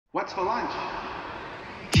What's for lunch?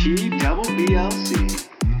 TBBLC.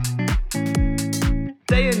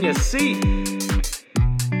 Stay in your seat.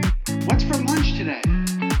 What's for lunch today?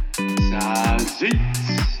 Sausage.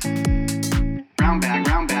 Brown bag.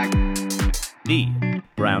 The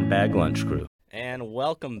Brown Bag Lunch Crew. And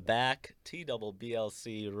welcome back,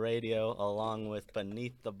 TBBLC Radio, along with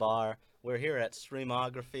Beneath the Bar. We're here at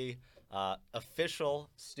Streamography, official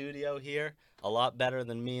studio here. A lot better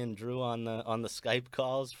than me and Drew on the Skype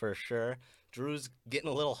calls for sure. Drew's getting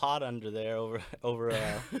a little hot under there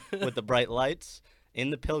over with the bright lights.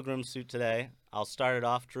 In the pilgrim suit today. I'll start it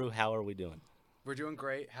off. Drew, how are we doing? We're doing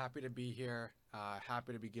great. Happy to be here.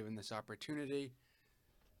 Happy to be given this opportunity.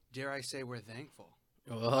 Dare I say we're thankful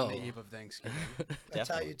on the eve of Thanksgiving. That's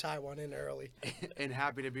how you tie one in early. And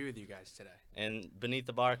happy to be with you guys today. And Beneath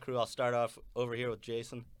the Bar crew, I'll start off over here with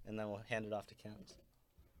Jason, and then we'll hand it off to Kent.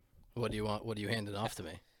 What do you want? What are you handing off to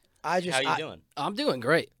me? How you doing? I'm doing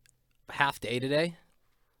great. Half day today.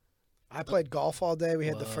 I played golf all day. We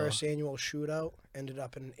had the first annual shootout. Ended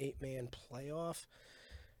up in an 8-man playoff.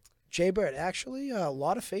 Jay Bird, actually, a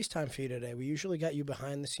lot of FaceTime for you today. We usually got you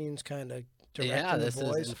behind the scenes kind of directing the this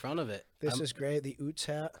boys. is in front of it. This is great. The Oots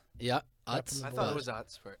hat. Yeah, Repping Utz. the I thought it boys. was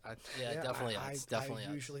Utz. Definitely I, Utz. Definitely I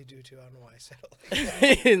Utz. usually do too. I don't know why I said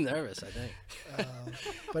it like Nervous, I think. that.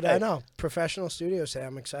 But I know. Professional studio today.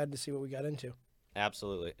 I'm excited to see what we got into.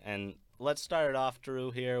 Absolutely. And let's start it off,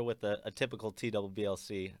 Drew, here with a typical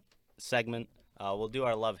TBBLC segment. We'll do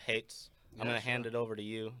our love-hates. I'm going to hand it over to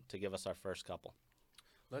you to give us our first couple.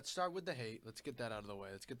 Let's start with the hate. Let's get that out of the way.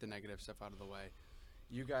 Let's get the negative stuff out of the way.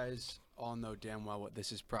 You guys all know damn well what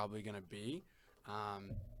this is probably going to be.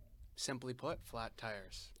 Simply put, flat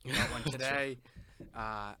tires. That one today,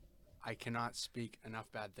 I cannot speak enough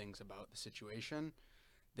bad things about the situation.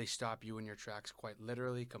 They stop you in your tracks quite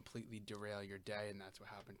literally, completely derail your day, and that's what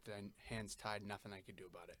happened. Then hands tied, nothing I could do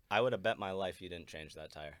about it. I would have bet my life you didn't change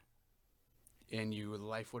that tire. And your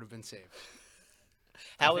life would have been saved.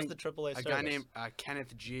 How was the AAA service? A guy named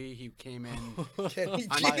Kenneth G. He came in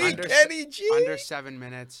Kenny G. under 7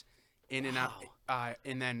 minutes, in and out,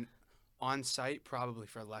 and then on site probably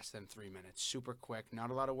for less than 3 minutes. Super quick, not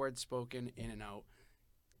a lot of words spoken, in and out.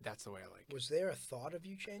 That's the way I like it. Was there a thought of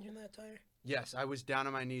you changing that tire? Yes, I was down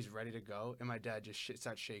on my knees ready to go, and my dad just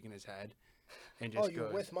starts shaking his head and just Oh, you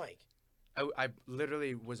were with Mike. I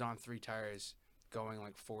literally was on 3 tires going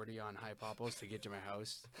like 40 on high popples to get to my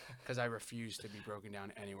house because I refused to be broken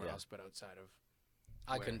down anywhere else but outside of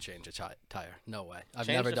I where. couldn't change a tire. No way. I've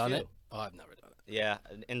Changed never a done few. it. Oh, I've never done it. Yeah,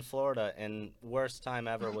 in Florida, and worst time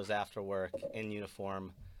ever was after work in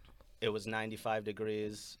uniform. It was 95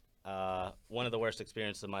 degrees. One of the worst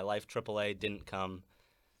experiences of my life. AAA didn't come.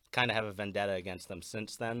 Kind of have a vendetta against them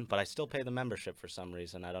since then, but I still pay the membership for some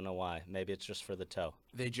reason. I don't know why. Maybe it's just for the tow.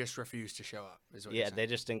 They just refused to show up. Is what you're Yeah, saying. they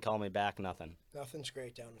just didn't call me back. Nothing. Nothing's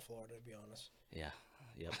great down in Florida, to be honest. Yeah.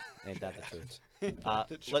 Yep. Ain't that the truth?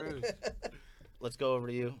 The truth. Let's go over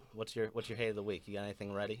to you. What's your hate of the week? You got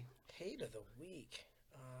anything ready? Hate of the week.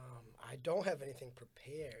 I don't have anything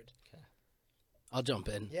prepared. I'll jump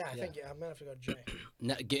in. Yeah, I think I'm going to have to go to Jay.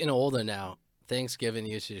 Now, getting older now, Thanksgiving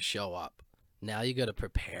used to just show up. Now you got to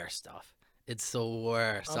prepare stuff. It's the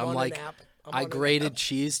worst. I'm I'm on like, an app. I grated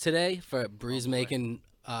cheese today for Bree's making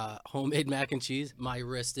homemade mac and cheese. My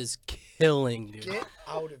wrist is killing, dude. Get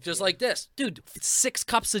out of Just here. like this. Dude, 6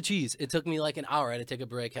 cups of cheese. It took me like an hour. I had to take a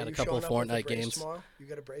break, Are had a you couple of showing up with a Fortnite brace games. Tomorrow? You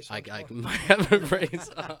got a brace on I tomorrow? might have a brace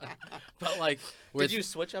on. But like, Did you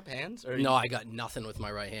switch up hands? Or No, I got nothing with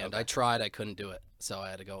my right hand. I tried. I couldn't do it. So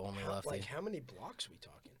I had to go only lefty. Like, how many blocks we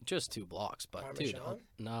talking? Just 2 blocks. But, dude, Parmesan?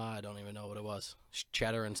 nah, I don't even know what it was.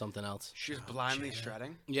 Cheddar and something else. She's blindly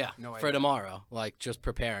shredding. Yeah, No for idea. tomorrow. Like, just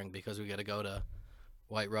preparing because we got to go to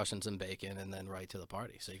White Russians and bacon and then right to the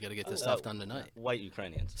party. So you got to get this stuff done tonight. White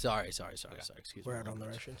Ukrainians. Sorry. Excuse We're me. out on the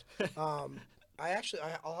Russians.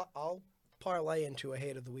 I'll parlay into a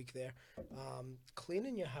hate of the week there.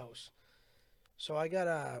 Cleaning your house. So I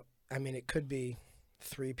got it could be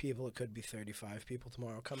 3 people, it could be 35 people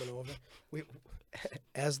tomorrow coming over. We,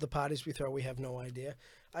 as the parties we throw, we have no idea.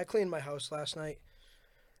 I cleaned my house last night.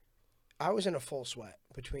 I was in a full sweat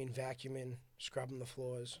between vacuuming, scrubbing the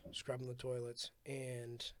floors, scrubbing the toilets,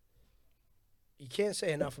 and you can't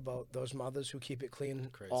say enough about those mothers who keep it clean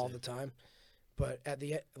all Crazy. the time. But at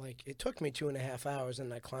the end, it took me 2.5 hours,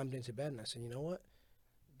 and I climbed into bed, and I said, you know what?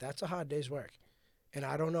 That's a hard day's work. And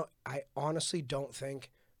I don't know. I honestly don't think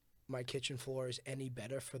my kitchen floor is any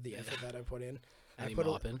better for the effort that I put in. Any I put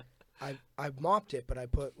mopping? I mopped it, but I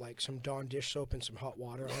put like some Dawn dish soap and some hot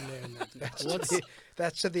water on there, and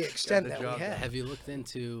that's to the extent the that job we done. had. Have you looked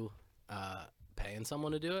into paying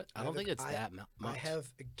someone to do it. I don't think it's that much. I have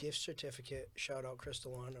a gift certificate. Shout out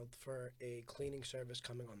Crystal Arnold for a cleaning service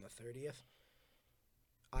coming on the 30th.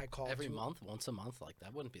 I called every month, once a month. Like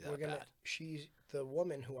that wouldn't be that We're gonna. bad. She's the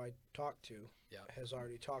woman who I talked to. Yeah. Has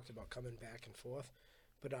already talked about coming back and forth,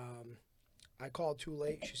 but I called too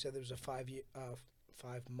late. She said there was a 5-week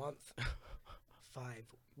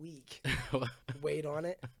wait on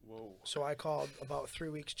it. Whoa. So I called about 3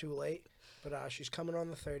 weeks too late. But she's coming on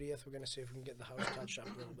the 30th. We're gonna see if we can get the house touched up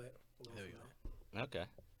a little bit. There you go. Okay.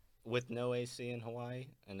 With no AC in Hawaii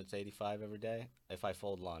and it's 85 every day, if I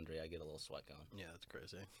fold laundry, I get a little sweat going. Yeah, that's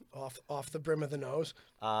crazy. Off the brim of the nose.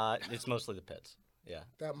 It's mostly the pits. Yeah.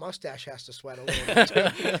 That mustache has to sweat a little bit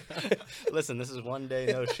too. Listen, this is one day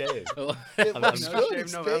no shave. It I'm looks no good. shave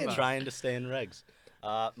It's November. thin. Trying to stay in regs.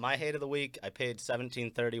 My hate of the week, I paid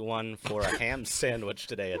 $17.31 for a ham sandwich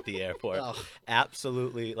today at the airport. Oh.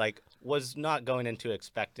 Absolutely, was not going into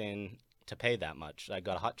expecting to pay that much. I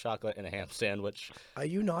got a hot chocolate and a ham sandwich. Are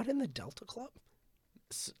you not in the Delta Club?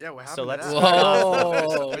 Yeah, what happened So to let's that?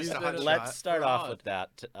 Whoa. Mr. Hot Let's Shot. start off fraud. with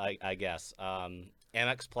that, I guess.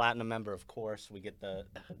 Amex Platinum member, of course. We get the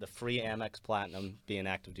free Amex Platinum, being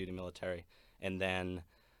active duty military. And then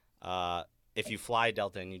if you fly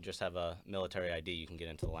Delta and you just have a military ID, you can get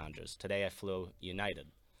into the lounges. Today I flew United.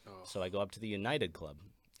 Oh. So I go up to the United Club,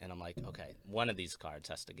 and I'm like, okay, one of these cards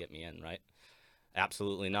has to get me in, right?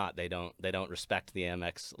 Absolutely not. They don't respect the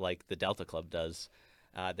Amex like the Delta Club does.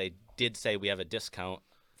 They did say we have a discount,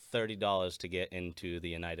 $30 to get into the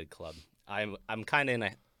United Club. I'm kind of in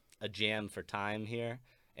a jam for time here,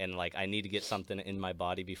 and I need to get something in my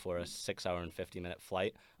body before a 6-hour and 50-minute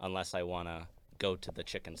flight, unless I want to go to the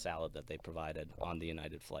chicken salad that they provided on the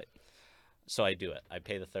United flight. So I do it. I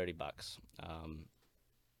pay the $30.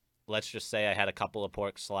 Let's just say I had a couple of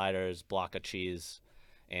pork sliders, block of cheese,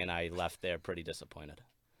 and I left there pretty disappointed.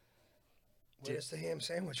 Where's the ham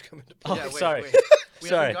sandwich coming to play? Oh, Yeah, wait, sorry. wait. We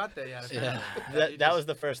Sorry. haven't got there yet. Yeah. apparently. That was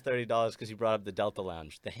the first $30 because you brought up the Delta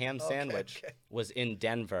Lounge. The ham Okay, sandwich okay. was in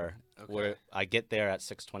Denver, Okay. where I get there at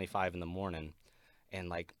 6:25 in the morning,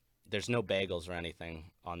 and there's no bagels or anything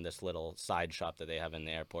on this little side shop that they have in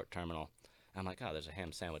the airport terminal. I'm like, oh, there's a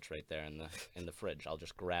ham sandwich right there in the fridge. I'll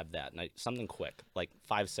just grab that. And something quick,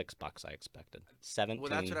 $5-6 I expected. 17. Well,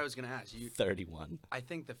 that's what I was going to ask. 31. I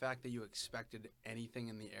think the fact that you expected anything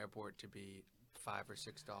in the airport to be $5 or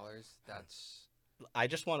 $6, that's I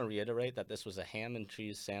just want to reiterate that this was a ham and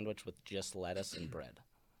cheese sandwich with just lettuce and bread.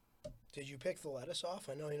 Did you pick the lettuce off?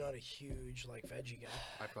 I know you're not a huge veggie guy.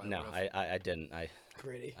 I probably No, would've. I didn't.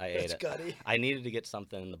 Gritty. I ate It's it. gutty. I needed to get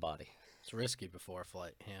something in the body. It's risky before a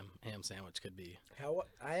flight. Ham sandwich could be. How?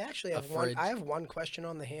 I actually have fridge. I have one question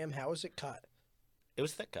on the ham. How is it cut? It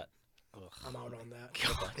was thick cut. Ugh. I'm out on that.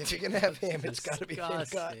 God, If you're gonna have ham, it's got to be thin cut.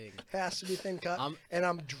 disgusting. Has to be thin cut. And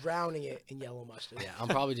I'm drowning it in yellow mustard. Yeah, I'm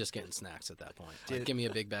probably just getting snacks at that point. Did- Give me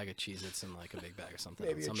a big bag of Cheez-Its and a big bag of something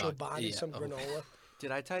Maybe else. a I'm not- chobani, yeah, some oh. granola.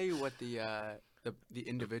 Did I tell you what the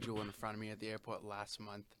individual in front of me at the airport last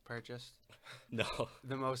month purchased? No.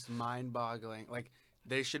 The most mind-boggling.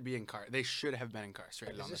 They should be They should have been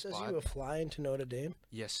incarcerated Is on the this as spot. you were flying to Notre Dame?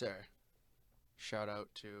 Yes, sir. Shout out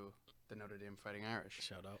to the Notre Dame Fighting Irish.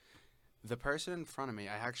 Shout out. The person in front of me,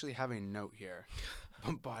 I actually have a note here,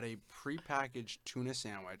 bought a prepackaged tuna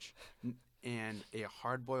sandwich and a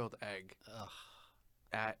hard-boiled egg Ugh.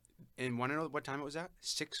 and want to know what time it was at?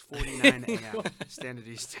 6:49 a.m. Standard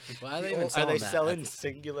Eastern. Why are they The even ol- selling Are they that? selling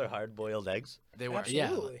singular hard-boiled eggs? They were.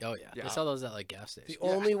 Absolutely. Yeah. Oh yeah. Yeah. I saw those at gas stations. The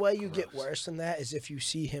only way you get worse than that is if you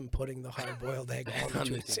see him putting the hard-boiled egg on the On the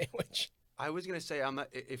tuna thing. sandwich. I was gonna say,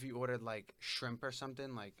 if you ordered shrimp or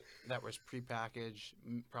something that was prepackaged,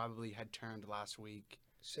 probably had turned last week.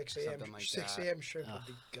 6 a.m. Something like 6 that. a.m. shrimp would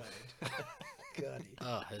be gutted. Gutty.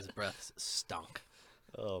 Oh, his breath stunk.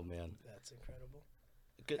 Oh, man. That's incredible.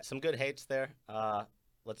 Some good hates there.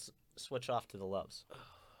 Let's switch off to the loves,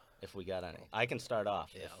 if we got any. I can start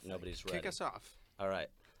off Yeah, if I'll nobody's ready. Kick us off. All right.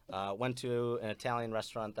 Went to an Italian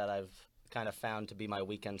restaurant that I've kind of found to be my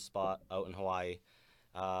weekend spot out in Hawaii.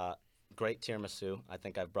 Great tiramisu. I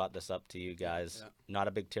think I've brought this up to you guys. Yeah. Not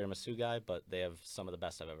a big tiramisu guy, but they have some of the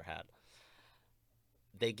best I've ever had.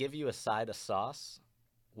 They give you a side of sauce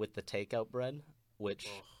with the takeout bread, which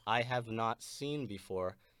Ugh. I have not seen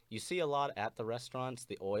before. You see a lot at the restaurants,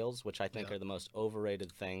 the oils, which I think Yeah. are the most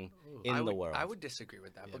overrated thing Ooh. in I the would, world. I would disagree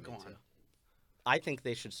with that, Yeah, but me go too. on. I think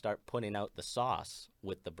they should start putting out the sauce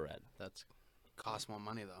with the bread. That's Costs more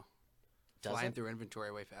money though. Does Flying it? through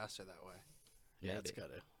inventory way faster that way. yeah. It's Maybe.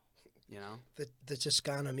 gotta. You know? The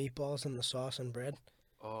Toscana meatballs and the sauce and bread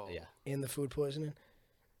Oh. Yeah. and the food poisoning.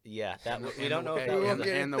 Yeah, that And the- we and don't the- know if and that We was won't the-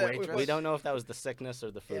 get and into the that. waitress. we don't know if that was the sickness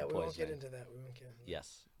or the food Yeah, we won't poisoning. get into that. We won't get into that.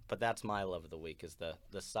 Yes, But that's my love of the week is the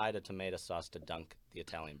side of tomato sauce to dunk the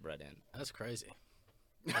Italian bread in. That's crazy.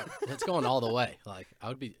 It's going all the way. Like I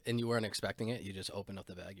would be, and you weren't expecting it. You just opened up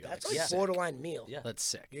the bag. You're That's like, like sick. borderline meal. Yeah. That's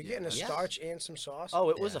sick. You're getting a Yeah. starch and some sauce. Oh,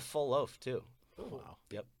 it was Yeah. a full loaf too. Wow.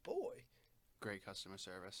 Yep. boy. Great customer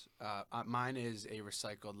service. Mine is a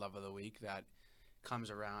recycled love of the week that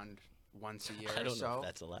comes around once a year I or don't know so. if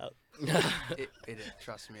that's allowed. It is.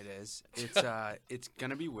 Trust me, it is. It's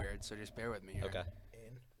gonna be weird, so just bear with me here. Okay.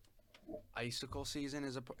 And Icicle season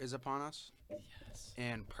is upon us, Yes.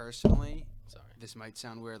 and personally, Sorry. this might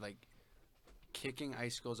sound weird, like kicking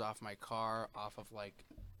icicles off my car, off of like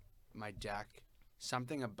my deck.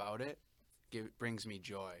 Something about it brings me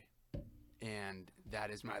joy, and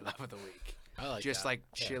that is my love of the week. I like Just that. like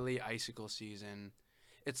chilly icicle season.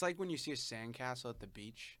 It's like when you see a sandcastle at the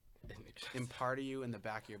beach, and part of you in the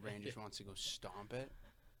back of your brain just wants to go stomp it.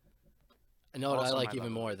 I know what I Also like my even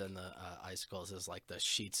love. more than the icicles is like the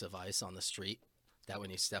sheets of ice on the street. That when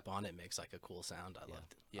you step on it makes like a cool sound. I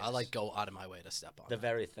loved it. I like Yes. go out of my way to step on The that.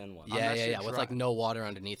 very thin one. Yeah, Unless yeah, you're yeah. With dry. like no water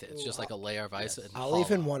underneath it. It's just Ooh, like a layer of ice. Yes. and I'll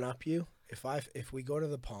even hollow. one up you if we go to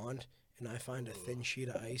the pond and I find a thin sheet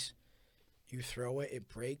of ice, you throw it, it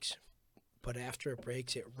breaks, but after it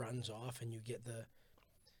breaks, it runs off and you get the.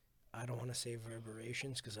 I don't want to say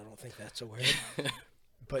reverberations because I don't think that's a word,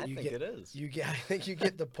 but I you think get it is. you get. I think you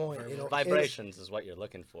get the point. You know, it's Vibrations is what you're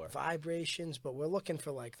looking for. vibrations, but we're looking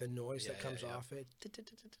for like the noise that Yeah, comes yeah. off it.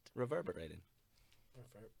 Reverberating.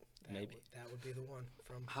 That Maybe. that would be the one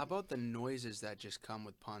from. How about the noises that just come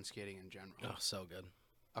with pond skating in general? Oh, so good.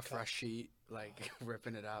 A fresh sheet, like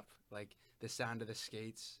ripping it up, like the sound of the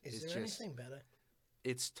skates Is is there just. anything better?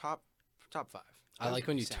 It's top 5. I like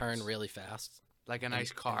when you turn Sense. really fast. like a and- nice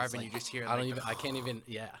and carve, it's and like- you just hear. I don't like, even. I can't even.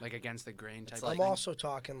 Yeah. like against the grain type. It's of I'm thing. also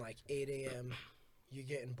talking like 8 a.m. You're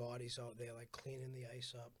getting bodies out there like cleaning the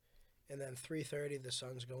ice up, and then 3:30 the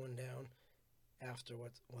sun's going down. After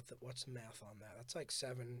what's the math on that? That's like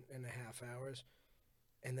 7.5 hours,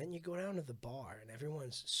 and then you go down to the bar and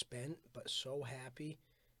everyone's spent but so happy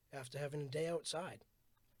after having a day outside,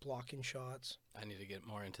 blocking shots. I need to get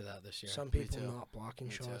more into that this year. Some me people too. not blocking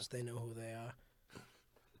Me too. shots. They know who they are.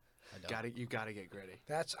 I don't. You gotta get gritty.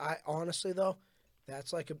 That's I honestly though,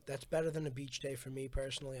 that's better than a beach day for me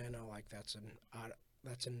personally. I know like that's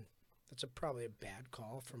probably a bad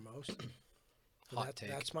call for most. But Hot take.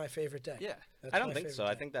 That's my favorite day. Yeah. That's I don't my think so. favorite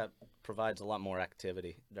I day. think that provides a lot more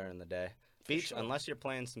activity during the day. Beach, sure. unless you're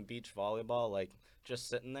playing some beach volleyball, like just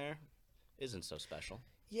sitting there, isn't so special.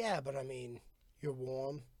 Yeah, but I mean, you're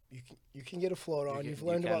warm. You can get a float on. can- You've you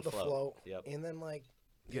learned can about the float. float. Yep. And then like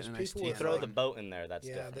there's Getting a nice people tea You with in throw like- the boat in there, that's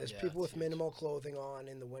yeah, different. there's Yeah, people it's with huge. minimal clothing on.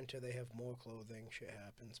 In the winter, they have more clothing. Shit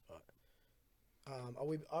happens, but.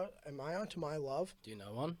 Am I on to my love? Do you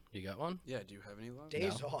know one? You got one? Yeah. Do you have any love?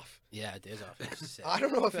 Days No. off. Yeah, days off. is sick. I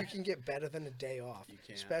don't know if you can get better than a day off. You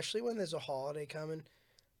can't. Especially when there's a holiday coming.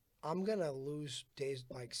 I'm gonna lose days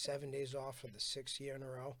like 7 days off for the 6th year in a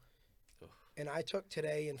row. Oof. And I took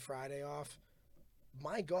today and Friday off.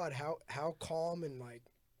 My God, how calm and like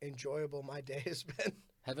enjoyable my day has been.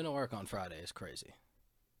 Having to work on Friday is crazy.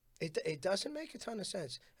 It doesn't make a ton of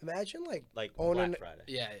sense. Imagine like Like Owning- Black Friday.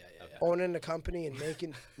 Yeah, yeah, yeah. Okay. owning a company and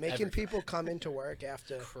making Every people come into work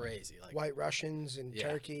after Crazy. Like White Russians and Yeah.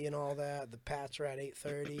 turkey and all that. The Pats are at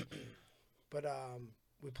 8:30. But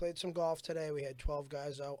we played some golf today. We had 12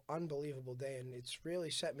 guys out. Unbelievable day, and it's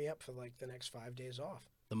really set me up for like the next 5 days off.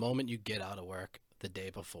 the moment you get out of work, the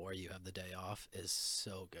day before you have the day off is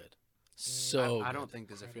so good. So I good. don't think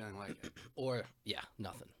there's a feeling like it. Or yeah,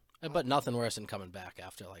 nothing. But nothing worse than coming back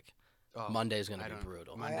after like Oh, Monday's gonna I be don't-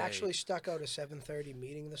 brutal. Monday- I actually stuck out a 7:30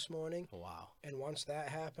 meeting this morning, Wow. and once that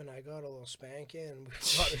happened, I got a little spanking and we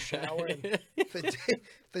got a shower, and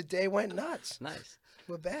the day went nuts. Nice.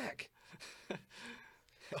 We're back.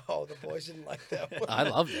 Oh, the boys didn't like that one. I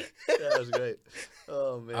loved it. That was great.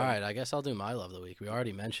 Oh man. All right, I guess I'll do my love of the week. We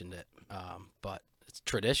already mentioned it, but it's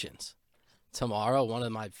traditions. Tomorrow, one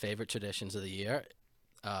of my favorite traditions of the year,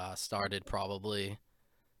 started probably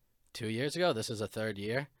 2 years ago. This is a third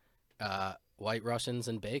year. White Russians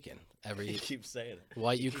and bacon. You Every keep saying it.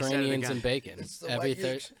 white He said it Ukrainians again. and bacon. It's the Every white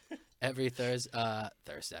Ukes. every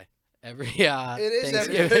Thursday. Every It is every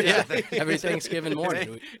Thanksgiving. Yeah, Thursday. every Thanksgiving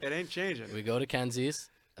morning. It ain't changing. We go to Kenzie's.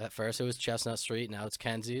 At first it was Chestnut Street. Now it's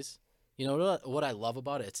Kenzie's. You know what I love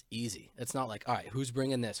about it? It's easy. It's not like, all right, who's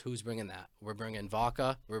bringing this? Who's bringing that? We're bringing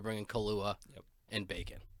vodka. We're bringing Kahlua and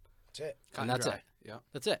bacon. That's it. Cut and and that's dry. it. Yeah.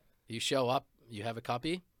 That's it. You show up. You have a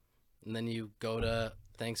cuppy. And then you go to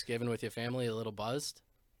Thanksgiving with your family a little buzzed.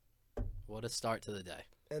 What a start to the day.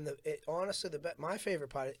 And honestly, my favorite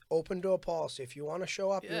part, open door policy. If you want to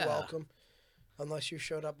show up, Yeah. you're welcome. Unless you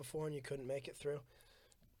showed up before and you couldn't make it through.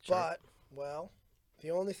 Sure. But well,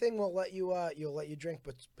 the only thing we'll let you you'll let you drink,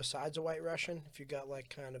 but besides a White Russian, if you got like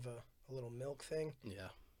kind of a little milk thing, Yeah.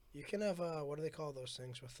 you can have what do they call those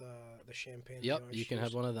things with the champagne? and the Yep. orange You can juice?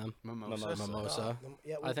 have one of them. Mimosa. Mimosa.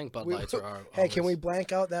 Yeah, I think Bud we- Lights are. Hey, can we always-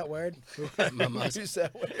 blank out that word? Mimosa. Use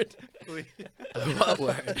that word. What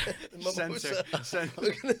word? Censor.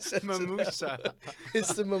 We're gonna censor that. Mimosa.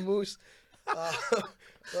 It's the mimoose.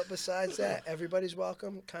 But besides that, everybody's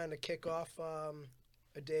welcome. Kind of kick off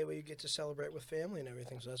a day where you get to celebrate with family and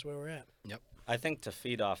everything. So that's where we're at. I think to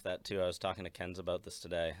feed off that too, I was talking to Ken's about this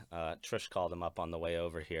today. Trish called him up on the way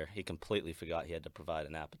over here. He completely forgot he had to provide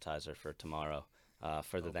an appetizer for tomorrow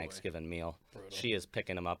for the Oh, boy. Thanksgiving meal. Brutal. She is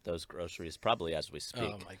picking him up those groceries probably as we speak.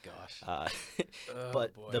 Oh my gosh.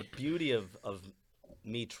 But boy. the beauty of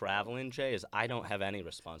me traveling, Jay, is I don't have any Yeah,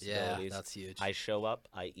 responsibilities. that's huge. I show up,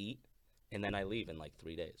 I eat, and then I leave in like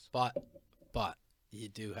 3 days. But you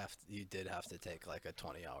did have to take like a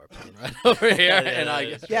 20-hour plane ride over here, and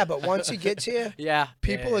I that's Yeah, but once he gets here, yeah,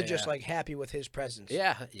 people yeah, are just yeah. like happy with his presence.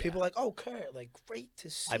 yeah. People are like, oh, Kurt, like great to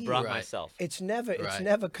see I you. brought Right. myself. It's never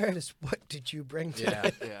Right. Curtis. What did you bring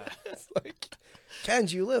today? Yeah. Yeah. It's like,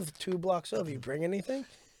 Ken's, you live 2 blocks over. You bring anything?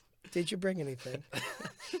 Did you bring anything?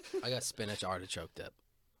 I got spinach artichoke dip.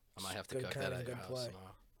 I might have to Good cook kind that of at your good house play.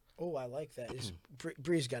 tomorrow. Oh, I like that.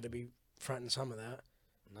 Bree's got to be fronting some of that.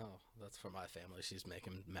 No, that's for my family. She's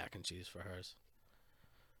making mac and cheese for hers.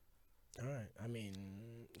 All right. I mean,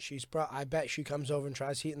 I bet she comes over and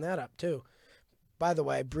tries heating that up too. By the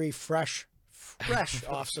way, Bree, fresh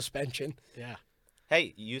off suspension. Yeah.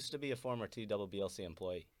 Hey, you used to be a former TWBLC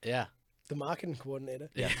employee. Yeah. The marketing coordinator.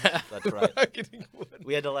 Yeah. That's right. Marketing coordinator.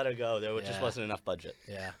 We had to let her go. There just Yeah. wasn't enough budget.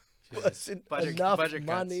 Yeah. Wasn't Budget- enough budget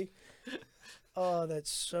cuts. money. Oh, that's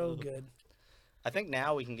so good. I think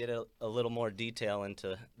now we can get a little more detail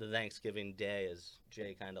into the Thanksgiving Day as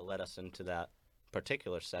Jay kind of led us into that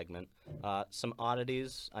particular segment. Some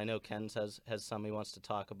oddities. I know Ken has some he wants to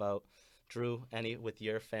talk about. Drew, any with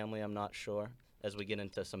your family? I'm not sure. As we get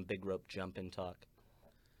into some big rope jumping talk.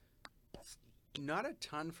 Not a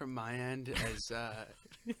ton from my end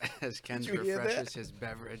as Ken Did you hear that? refreshes his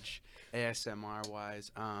beverage ASMR wise.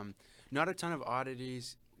 Not a ton of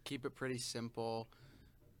oddities. Keep it pretty simple.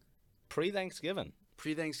 Pre-Thanksgiving.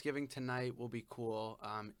 Pre-Thanksgiving tonight will be cool.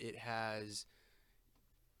 It has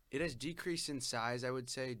decreased in size, I would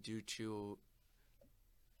say, due to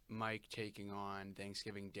Mike taking on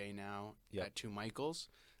Thanksgiving Day now Yep. at 2 Michaels,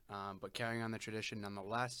 but carrying on the tradition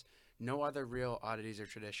nonetheless. No other real oddities or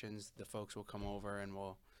traditions. The folks will come over and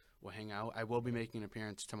we'll hang out. I will be making an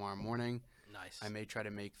appearance tomorrow morning. Nice. I may try to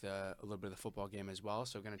make a little bit of the football game as well,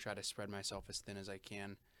 so I'm going to try to spread myself as thin as I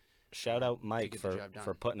can. Shout out Mike get the for, job done.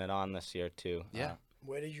 for putting it on this year too. Yeah.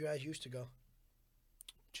 Where did you guys used to go?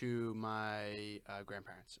 To my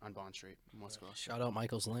grandparents on Bond Street in West Coast. Shout out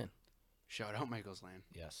Michael's Lane. Shout out Michael's Lane.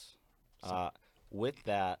 Yes. With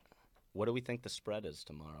that, what do we think the spread is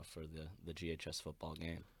tomorrow for the GHS football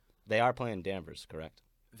game? They are playing Danvers, correct?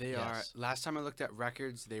 They Yes. are. Last time I looked at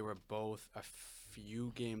records, they were both a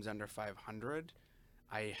few games under 500.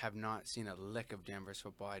 I have not seen a lick of Danvers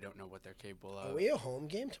football. I don't know what they're capable of. Are we a home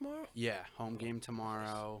game tomorrow? Yeah, home game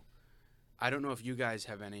tomorrow. I don't know if you guys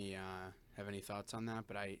have any thoughts on that,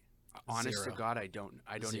 but honest to Zero. God, I don't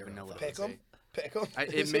Zero even know what thoughts. to Pick 'em. say. Pick 'em.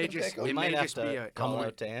 It Is may a just- pick 'em? We It might may have just to be a call coin-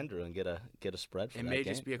 out to Andrew and get a spread for It that may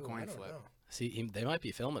game. just be a Ooh, I coin don't flip. know. See, they might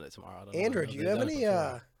be filming it tomorrow. I don't know. Andrew, I know do you they've have done it any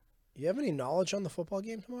before. you have any knowledge on the football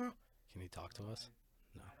game tomorrow? Can you talk to us?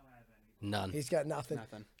 No. None. He's got nothing.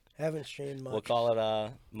 Nothing. Haven't streamed much. We'll call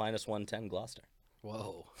it minus 110 Gloucester.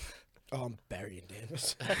 Whoa. Oh, I'm burying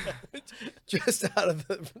Danvers. Just out of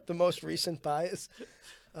the most recent bias.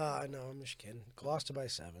 No, I'm just kidding. Gloucester by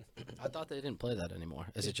 7. I thought they didn't play that anymore.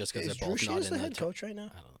 Is it just because Is they're Drew both not Shears in the the head coach right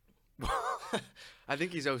now? I don't know. I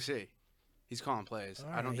think he's OC. He's calling plays. All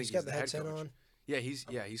I don't right, think he's got the head headset coach. on. Yeah,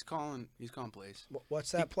 he's calling plays.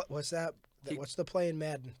 What's that? What's that? he- What's the play in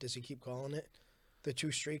Madden? Does he keep calling it? The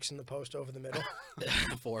 2 streaks in the post over the middle.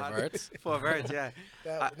 4 verts. 4 verts, yeah.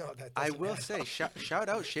 That, no, that I doesn't will add say, up. shout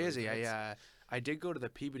out Shazy. I did go to the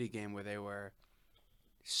Peabody game where they were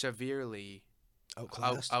severely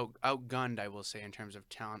Outclassed. outgunned, I will say, in terms of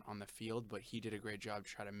talent on the field, but he did a great job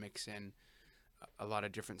to try to mix in a lot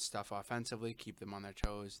of different stuff offensively, keep them on their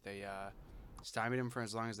toes. They stymied him for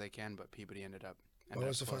as long as they can, but Peabody ended up What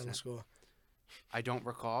was the closing final it. score? I don't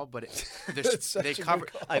recall, but It's such they a good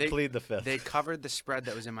covered call. I they, plead the fifth. they covered the spread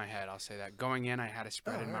that was in my head. I'll say that. Going in, I had a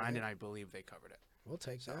spread Oh, in all mind, right. and I believe they covered it. We'll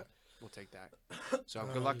take that. We'll take that. So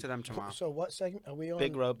good luck to them tomorrow. So what segment are we on?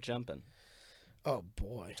 Big rope jumping. Oh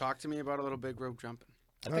boy. Talk to me about a little big rope jumping.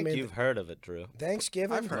 I I think mean, you've heard of it, Drew.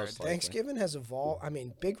 Thanksgiving. I've heard. Most likely. Thanksgiving has evolved. I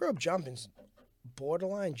mean, big rope jumping's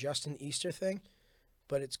borderline just an Easter thing,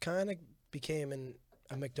 but it's kind of became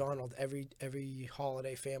a McDonald's every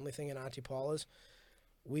holiday family thing in Auntie Paula's.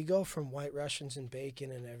 We go from White Russians and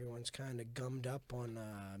bacon, and everyone's kind of gummed up on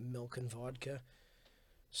milk and vodka.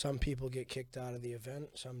 Some people get kicked out of the event,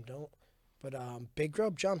 some don't. But big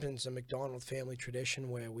rope jumping's a McDonald's family tradition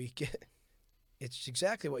where we get. It's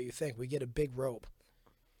exactly what you think. We get a big rope,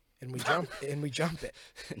 and we jump it.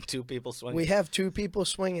 And 2 people swing. We have 2 people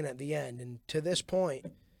swinging at the end, and to this point,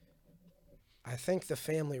 I think the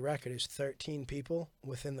family record is 13 people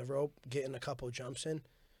within the rope getting a couple jumps in.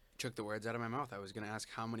 Took the words out of my mouth. I was going to ask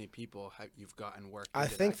how many people you've gotten work. I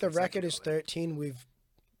into think that the record is consecutively. 13.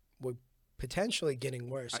 We're potentially getting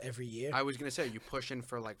worse every year. I was going to say, you pushing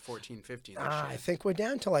for like 14, 15 this I year. think we're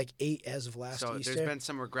down to like 8 as of last So Easter. there's been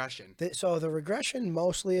some regression. So the regression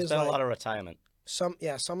mostly There's is been like a lot of retirement. some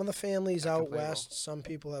of the families That can out play a role. west. Some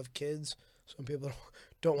people have kids. Some people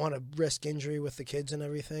don't want to risk injury with the kids and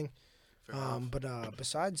everything. Fair enough. But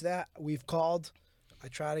besides that, we've called. I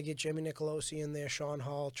try to get Jimmy Nicolosi in there, Sean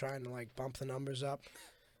Hall, trying to like bump the numbers up.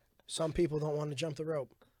 Some people don't want to jump the rope,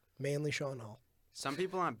 mainly Sean Hall. Some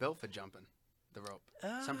people aren't built for jumping the rope.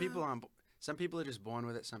 Some people aren't. Some people are just born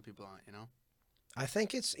with it. Some people aren't. You know, I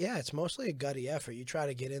think it's mostly a gutty effort. You try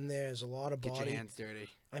to get in there. There's a lot of get body. your hands dirty.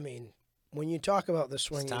 I mean, when you talk about the It's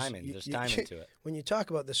swingers, timing. There's timing to it. When you talk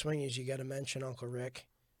about the swingers, you got to mention Uncle Rick.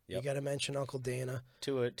 You Yep. got to mention Uncle Dana.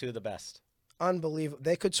 2 of the best. Unbelievable.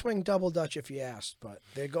 They could swing double dutch if you asked, but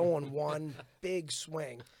they're going one big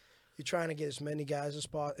swing. You're trying to get as many guys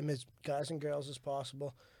guys and girls as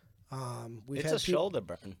possible. It's a shoulder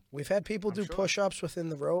burn. We've had people I'm do sure. push-ups within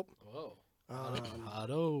the rope. Whoa. Um,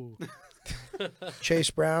 Hotto.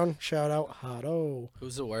 Chase Brown, shout out, Hotto.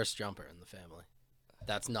 Who's the worst jumper in the family?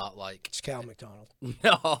 That's not like It's Cal McDonald.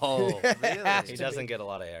 no. Really? He doesn't get a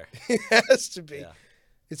lot of air. It has to be. Yeah.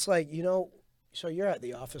 It's like, so you're at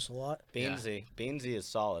the office a lot. Yeah. Beansy is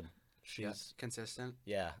solid. Yeah, She's consistent.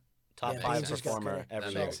 top Yeah, 5 Beansy's got performer good- every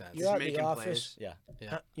That year. makes sense. You're at making the office. plays.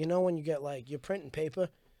 Yeah. Yeah. When you get like, you're printing paper,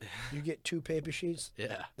 you get 2 paper sheets.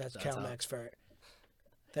 Yeah. That's how- Cal Mac's vert.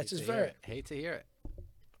 That's Hate his to hear vert. it. Hate to hear it.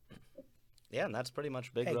 Yeah, and that's pretty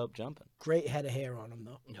much big Hey. rope jumping. Great head of hair on him,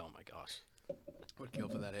 though. Oh my gosh. Would kill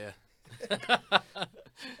for that hair.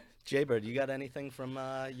 Jaybird, you got anything from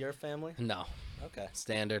your family? No. Okay.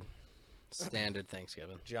 Standard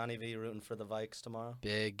Thanksgiving. Johnny V rooting for the Vikes tomorrow.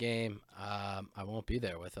 Big game. I won't be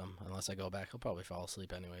there with him unless I go back. He'll probably fall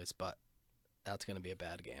asleep anyways, but that's going to be a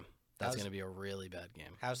bad game. That's How's- going to be a really bad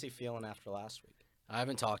game. How's he feeling after last week? I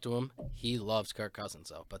haven't talked to him. He loves Kirk Cousins,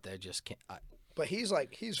 though, but they just can't. But he's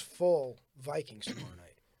full Vikings tomorrow night.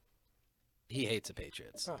 He hates the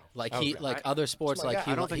Patriots. Oh. Like Okay. other sports, my like guy.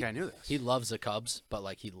 he I don't think he, I knew this. he loves the Cubs, but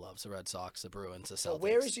like he loves the Red Sox, the Bruins, the Celtics. So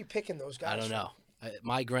where is he picking those guys? I don't from? know.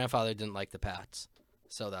 My grandfather didn't like the Pats,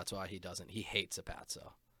 so that's why he doesn't. He hates the Pats,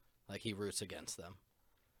 though. Like he roots against them.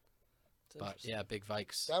 But yeah, big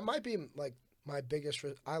Vikes. That might be like my biggest.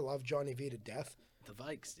 I love Johnny V to death. The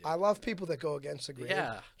Vikes, dude. I love people that go against the grain.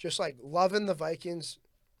 Yeah. Just like loving the Vikings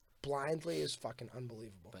blindly is fucking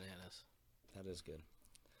unbelievable. Bananas. That is good.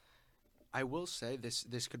 I will say this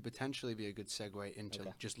could potentially be a good segue into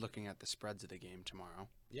Okay. just looking at the spreads of the game tomorrow.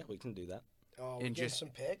 Yeah, we can do that. Oh, we And get just- some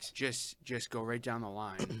picks. Just go right down the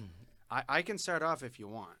line. I can start off if you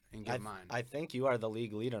want and give mine. I think you are the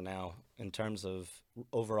league leader now in terms of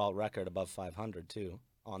overall record above 500 too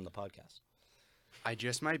on the podcast. I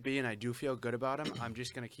just might be, and I do feel good about him. I'm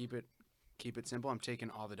just gonna keep it simple. I'm taking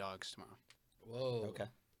all the dogs tomorrow. Whoa. Okay.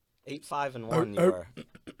 8-5-1 you were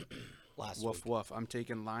last Woof week. woof. I'm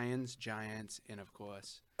taking Lions, Giants, and of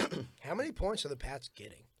course How many points are the Pats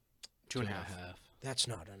getting? 2.5. That's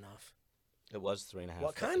not enough. It was 3.5.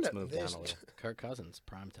 What but kind it's of? moved down a little. Kirk Cousins,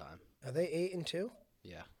 prime time. Are they 8-2?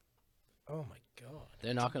 Yeah. Oh my god.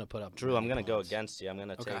 They're not going to put up. Drew, I'm many going to go points. against you. I'm going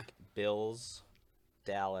to Okay. take Bills,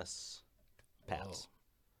 Dallas, Pats.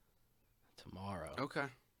 Tomorrow. Okay.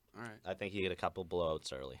 All right. I think you get a couple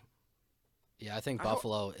blowouts early. Yeah, I think I hope-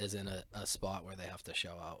 Buffalo is in a spot where they have to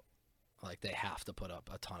show out. Like, they have to put up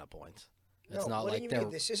a ton of points. It's No, not what do like you they're. mean?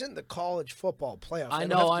 This isn't the college football playoff. I They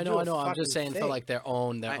don't know, have to do a I'm fucking just saying for thing. like their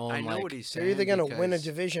own I know like. what he's saying. They're either gonna win a because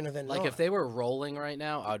division or they're Like not. if they were rolling right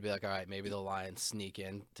now, I would be like, all right, maybe the Lions sneak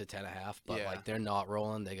in to 10.5. But Yeah. like they're not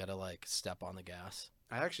rolling, they gotta like step on the gas.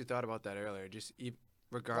 I actually thought about that earlier. Just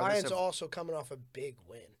regardless Lions of also coming off a big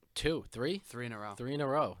win. 2, 3, 3 in a row. 3 in a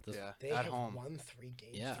row. Yeah. They at have home. won 3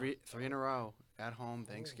 games. Yeah. Three in a row at home.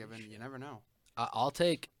 Thanksgiving. You never know. I'll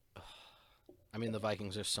take. I mean, the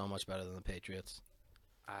Vikings are so much better than the Patriots.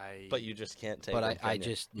 But you just can't take But him, I can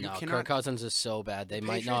you? just You no. cannot- Kirk Cousins is so bad. They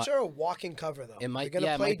might Patriots not. are a walking cover though. It might- They're gonna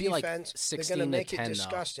yeah, it play might be like defense. 16 They're gonna to make 10 it though.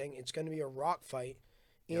 disgusting. It's gonna be a rock fight,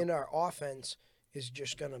 and our offense is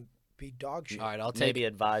just gonna be dog shit. All right, I'll take. Maybe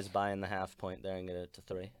advise buying the half point there and get it to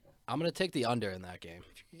 3. I'm gonna take the under in that game.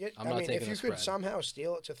 I'm not I mean, taking if you the could spread. somehow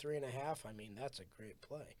steal it to 3.5, I mean, that's a great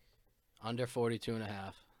play. Under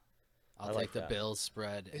 42.5. I'll I take like the that. Bills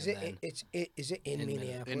spread. Is and it? then Is it in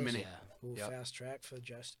Minneapolis? In Minne- Yeah. Ooh, Yep. fast track for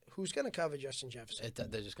Justin. Who's gonna cover Justin Jefferson?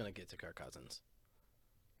 They're just gonna get to Kirk Cousins.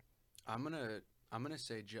 I'm gonna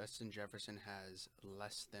say Justin Jefferson has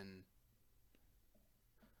less than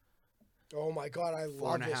Oh my God, I four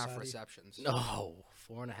love and a this. half Adi. receptions. No,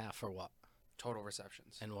 4.5 for what? Total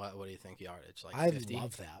receptions. And what do you think yardage? Like I 50?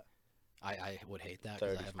 love that. I would hate that. 'Cause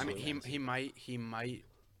 30. I, have I mean, Mahomes.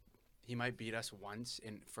 he might beat us once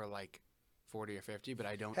for like 40 or 50, but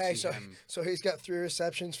I don't Hey, see so him. so he's got 3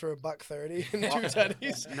 receptions for $130 and 2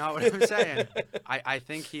 tutties. Not what I'm saying. I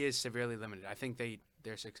think he is severely limited. I think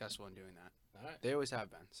they're successful in doing that. All right. They always have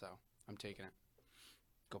been, so I'm taking it.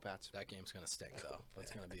 Go Pats. That game's gonna stink though.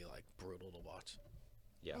 It's gonna be like brutal to watch.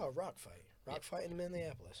 Yeah. Oh, rock fight in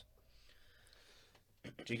Minneapolis.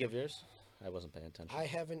 Did you give yours? I wasn't paying attention. I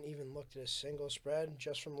haven't even looked at a single spread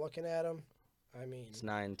just from looking at them. I mean, It's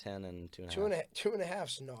 9, 10, and 2.5.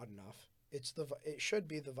 2.5's not enough. It should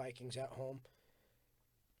be the Vikings at home.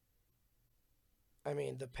 I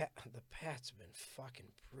mean, the Pats have been fucking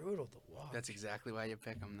brutal to watch. That's exactly why you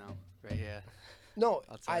pick him now, right here. No,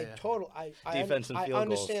 I'll tell I ya. total I Defense and I field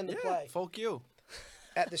goals. understand the play. Fuck you.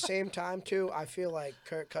 At the same time, too, I feel like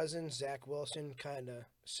Kirk Cousins, Zach Wilson, kind of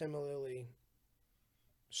similarly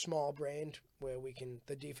small-brained, where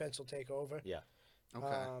the defense will take over. Yeah.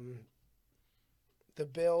 Okay. The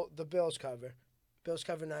Bills cover. Bills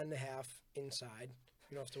cover 9.5 inside.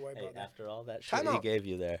 You don't have to worry Hey, about that. after all that shit he Timeout. gave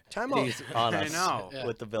you there, Timeout. he's on I us know. Yeah.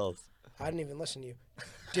 with the Bills. I didn't even listen to you.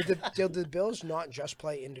 Did the Bills not just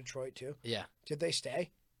play in Detroit too? Yeah. Did they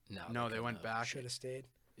stay? No, they went back. Should have stayed.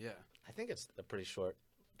 Yeah. I think it's a pretty short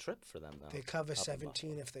trip for them, though. They cover Up in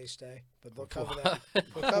 17 if they stay, but they'll cover What? that.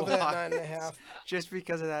 They'll cover that What? 9.5. Just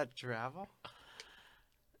because of that travel?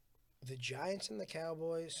 The Giants and the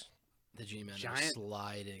Cowboys. The G-men are Giant-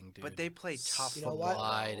 sliding, dude. But they play tough You know football. what?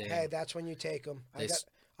 Sliding. Hey, that's when you take them. They s-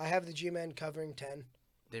 I have the G-men covering 10.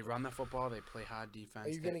 They run the football. They play hard defense. Are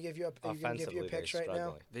you gonna give your Offensively, picks they're right now?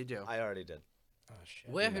 struggling. They do. I already did. Oh shit!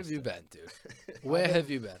 Where You have missed you it. been, dude? Where have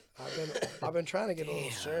you been? I've been trying to get a little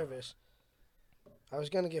Damn. service. I was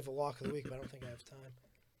gonna give a lock of the week, but I don't think I have time.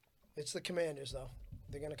 It's the Commanders though.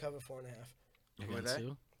 They're gonna cover 4.5. Who are Against they?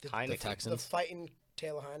 who? The, Heineken. the Texans? fighting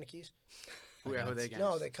Taylor Heineke's. Who are they against?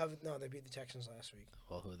 No, they covered. No, they beat the Texans last week.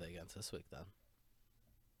 Well, who are they against this week then?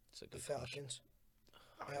 It's a The good question. Falcons.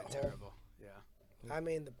 Oh, at they're home. terrible. Yeah. I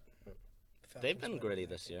mean the. They've Falcons been won gritty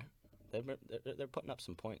that this game. year. They're putting up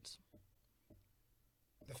some points.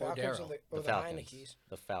 The Falcons or Cordero. the Falcons. Heineke's.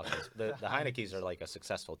 The Falcons. The Heineke's are like a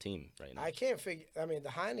successful team right now. I can't figure. I mean, the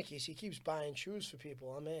Heineke's. He keeps buying shoes for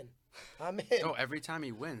people. I'm in. I'm in. No, every time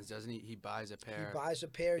he wins, doesn't he? He buys a He pair buys a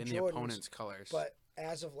pair of in the Jordans. opponent's colors. But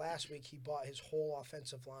as of last week, he bought his whole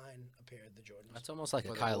offensive line a pair of the Jordans. That's almost like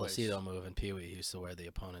For a the Kyle boys. Lucido move in Pee Wee. He used to wear the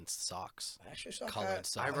opponent's socks. I actually saw Colored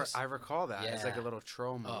socks. I recall that. It's like a Yeah. little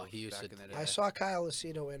troll move Oh, he used back to- in the day. I saw Kyle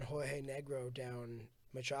Lucido and Jorge Negro down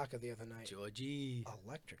Machaca the other night. Georgie.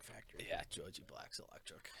 Electric Factory. Yeah, Georgie Black's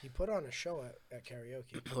electric. He put on a show at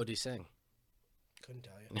karaoke. What'd he sing? Couldn't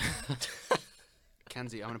tell you.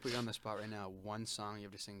 Kenzie, I'm gonna put you on the spot right now. One song you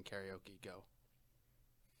have to sing karaoke. Go.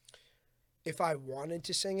 If I wanted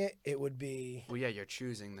to sing it, it would be Well, yeah, you're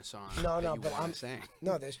choosing the song. No, that no, you but wanna I'm- sing.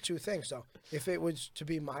 no. There's two things though. If it was to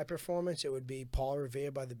be my performance, it would be Paul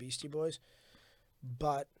Revere by the Beastie Boys.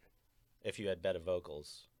 But If you had better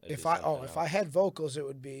vocals. it'd if be something if else. I had vocals, it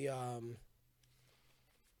would be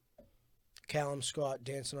Callum Scott,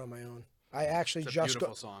 Dancing on My Own. I actually It's a just beautiful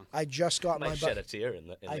got song. I just got might my shed bu- a tear in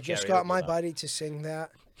the. In I the just got karaoke, my though. buddy to sing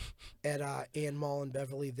that at Ann Mall in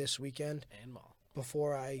Beverly this weekend And Mall.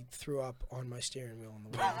 before I threw up on my steering wheel in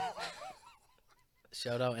the morning.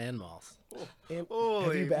 Shout out and Malls. And- Oh,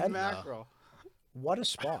 have you been? mackerel. What a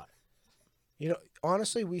spot. You know,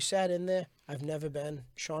 honestly, we sat in there. I've never been.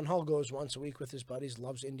 Sean Hull goes once a week with his buddies,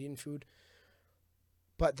 loves Indian food.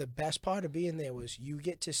 But the best part of being there was you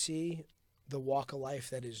get to see the walk of life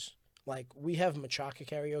that is like we have Machaca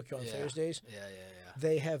karaoke on Yeah. Thursdays. Yeah.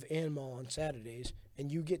 They have Animal on Saturdays,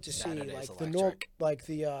 and you get to see Saturday's like the norm, electric. like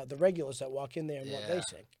the regulars that walk in there and what they Yeah.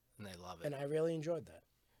 sing. And they love it. And I really enjoyed that.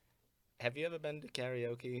 Have you ever been to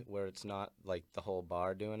karaoke where it's not like the whole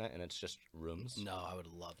bar doing it and it's just rooms? No, I would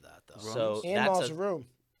love that though. So And that's Mall's a, a room.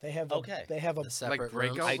 They have Okay. They have a. The separate like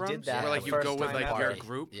rooms. breakout I did rooms? that Where like the you first go with time like your ever.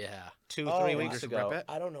 group. Yeah, 2-3 Oh, weeks just ago. rip it?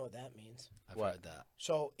 I don't know what that means. I've What? heard that.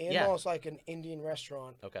 So Yeah. Animal is like an Indian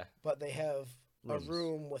restaurant, Okay. but they have Rooms. a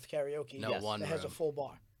room with karaoke. No, Yes. one that has a room. full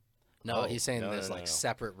bar. No, Oh, he's saying no, there's no, like no.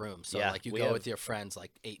 separate rooms. So Yeah, like you we go have- with your friends,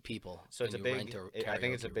 like 8 people. So it's a and you big. rent I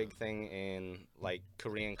think it's a karaoke big room. thing in like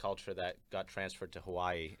Korean culture that got transferred to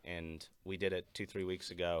Hawaii, and we did it 2-3 weeks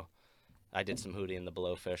ago. I did some Hootie and the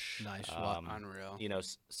Blowfish. Nice. Unreal. You know,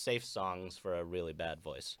 safe songs for a really bad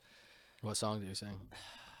voice. What song do you sing?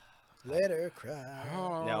 Let her cry.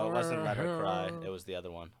 No, it wasn't Let Her Cry. It was the other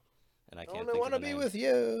one, and I can't Only think want to of the be name. with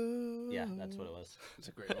you. Yeah, that's what it was. It's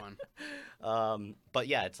a great one. But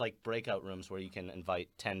yeah, it's like breakout rooms where you can invite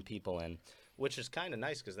 10 people in, which is kind of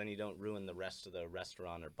nice because then you don't ruin the rest of the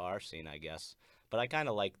restaurant or bar scene, I guess. But I kind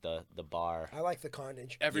of like the bar. I like the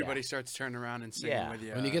carnage. Everybody starts turning around and singing Yeah. with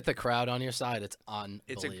you. When you get the crowd on your side, it's It's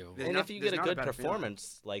a- unbelievable. there's And not- if you there's get a not a good better feeling.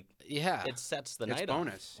 performance, like yeah. it sets the it's night off.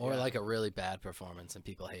 bonus. Or yeah. like a really bad performance and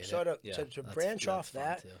people hate So it. to, Yeah, to That's- branch that's off fun,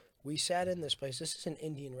 that, too. we sat in this place. This is an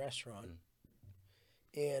Indian restaurant,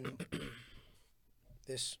 and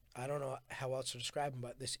this I don't know how else to describe him,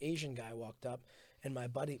 but this Asian guy walked up, and my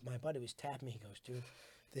buddy was tapping me. He goes, "Dude,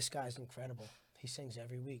 this guy's incredible. He sings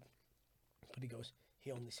every week, but he goes,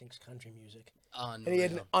 he only sings country music, and he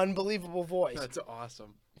had an Unreal. unbelievable voice. That's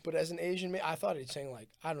awesome. But as an Asian man, I thought he'd sing like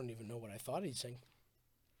I don't even know what I thought he'd sing,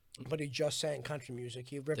 but he just sang country music.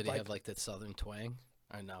 He ripped Did he like have like the southern twang?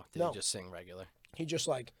 Or no? Did No. he just sing regular? he just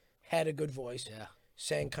like had a good voice. Yeah.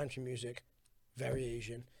 Sang country music, very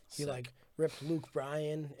Asian. He Sick. like ripped Luke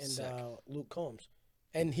Bryan and Sick. Luke Combs,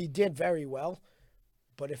 and he did very well.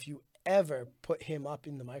 But if you ever put him up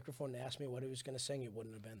in the microphone and asked me what he was going to sing, it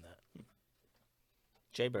wouldn't have been that.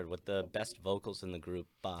 Jaybird, with the best vocals in the group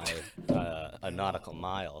by a nautical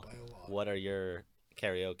mile, what are your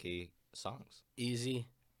karaoke songs? Easy.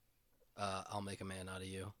 I'll Make a Man Out of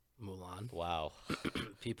You. Mulan. Wow.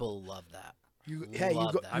 People love that. You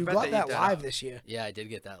Love that. I you bet got they that eat that live up. this year. Yeah, I did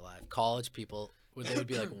get that live. College people, they would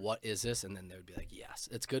be like, "What is this?" And then they would be like, "Yes."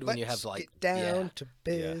 It's good when you have Let's like get down yeah, to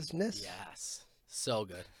business. yes, so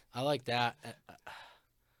good. I like that.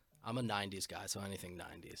 I'm a '90s guy, so anything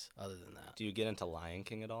 '90s. Other than that, Do you get into Lion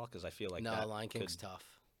King at all? Because I feel like no, that Lion King's could- tough.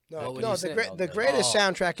 No, What would no, you the say? the Okay. greatest Oh.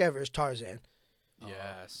 soundtrack ever is Tarzan.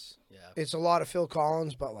 Yes. Yeah, It's a lot of Phil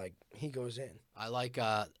Collins, but like he goes in. I like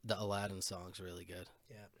the Aladdin song's really good.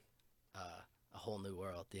 Yeah. A Whole New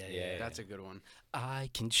World. Yeah, yeah. Yeah. That's a good one. I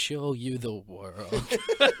can show you the world.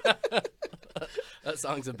 That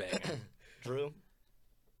song's a banger. Drew,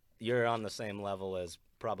 you're on the same level as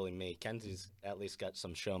probably me. Kenzie's at least got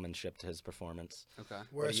some showmanship to his performance. Okay.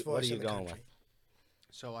 Worst what are voice you in the going country.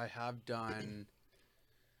 So I have done.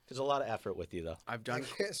 There's a lot of effort with you, though. I've I done.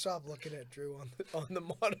 can't stop looking at Drew on the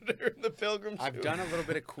monitor in the Pilgrim I've suit. done a little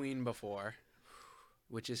bit of Queen before,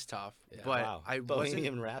 which is tough. Yeah. But Wow. I wasn't.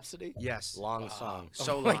 Bohemian Rhapsody? Yes. Long song.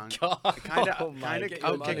 So Oh my long. God. Kind Oh of, my kind of Get your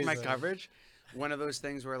outkicked money's my worth. coverage. One of those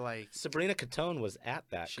things where like Sabrina Catone was at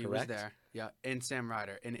that, she correct? was there. Yeah, in Sam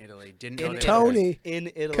Ryder in Italy. Didn't know In they were there. Tony.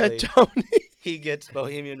 In Italy, Catoni. he gets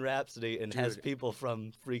Bohemian Rhapsody and has Dude. people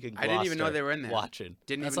from freaking Gloucester I didn't even know they were in there. watching.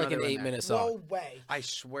 Didn't That's even like know an they were in there. 8-minute song. No way. I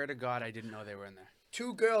swear to God, I didn't know they were in there.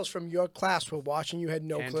 2 girls from your class were watching. You had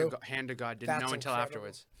no hand, clue. hand to God, didn't That's know until incredible.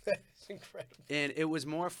 afterwards. That's incredible. And it was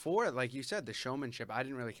more for, like you said, the showmanship. I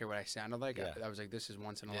didn't really care what I sounded like. Yeah. I was like, this is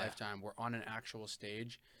once in a Yeah. lifetime. We're on an actual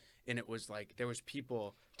stage, and it was like there was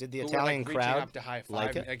people. Did the who Italian were, like, reaching crowd up to high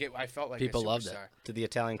like five. it? I felt like People a loved it. superstar. Did the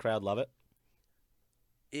Italian crowd love it?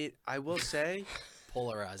 I will say,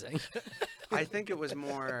 Polarizing. I think it was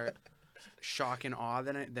more shock and awe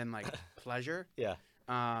than like pleasure. Yeah.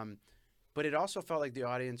 But it also felt like the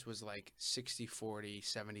audience was like 60-40,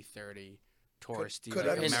 70-30 touristy, Could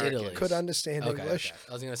like in understand, Americans. could understand Okay, English. okay.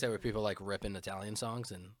 I was gonna say, were people like ripping Italian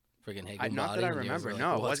songs and friggin' Hey Not that I remember.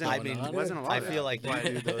 No, it wasn't. I wasn't a lot. I of feel that. like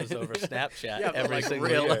you do those over Snapchat Yeah, but every like single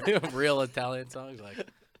real, year. real Italian songs. Like,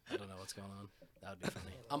 I don't know what's going on. That would be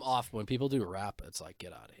funny. I'm off when people do rap. It's like,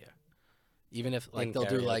 get out of here. Even if like In they'll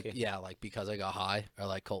do like karaoke. like Because I Got High or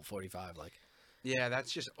like Colt 45. Like, Yeah,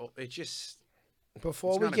 that's just. It's just.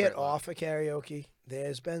 Before It's we not a get great look. off of karaoke,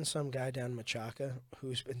 there's been some guy down Machaca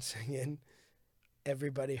who's been singing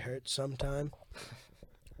 "Everybody Hurts Sometime,"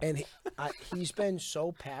 and he's been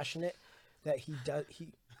so passionate that he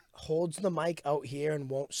holds the mic out here and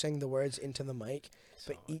won't sing the words into the mic.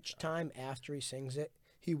 But each time after he sings it,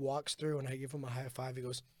 he walks through and I give him a high five. He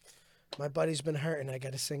goes, "My buddy's been hurt and I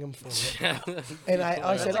got to sing him for it." And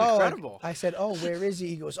I said, That's "Oh, incredible. I said, oh, where is he?"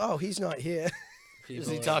 He goes, "Oh, he's not here." Is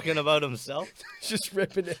people he are- talking about himself? He's just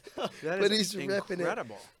ripping it. That But is he's ripping it.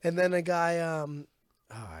 incredible. And then a guy,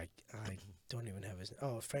 I don't even have his.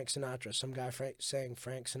 Oh, Frank Sinatra. Some guy sang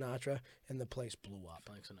Frank Sinatra, and the place blew up.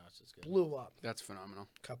 Frank Sinatra's good. Blew up. That's phenomenal.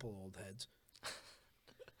 Couple old heads.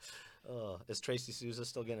 Is Tracy Souza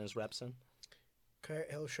still getting his reps in?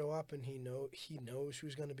 He'll show up and he knows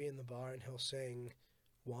who's going to be in the bar, and he'll sing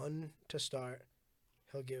one to start.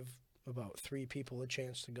 He'll give about 3 people a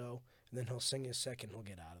chance to go, and then he'll sing his second. He'll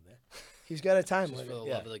get out of there. He's got a time Just for limit, the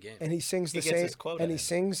Yeah. love of the game. and he sings He the gets same. his quota And in.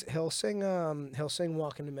 he'll sing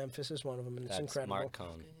 "Walking to Memphis" is one of them, and it's That's incredible. Mark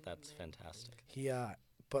Cohn. That's fantastic.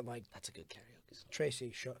 But like That's a good karaoke song.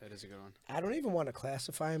 Tracy, That is a good one. I don't even want to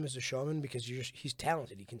classify him as a showman because he's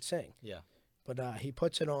talented. He can sing. Yeah. But he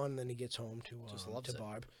puts it on, and then he gets home Just loves to it.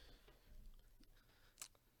 Barb.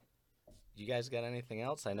 You guys got anything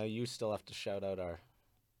else? I know you still have to shout out our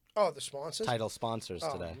Oh, the sponsors. title sponsors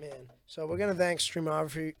Oh today. man! So we're gonna thank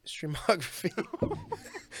Streamography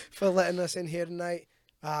for letting us in here tonight.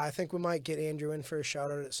 I think we might get Andrew in for a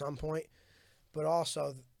shout out at some point, but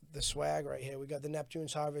also the swag right here. We got the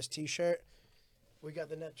Neptune's Harvest T-shirt. We got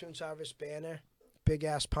the Neptune's Harvest banner. Big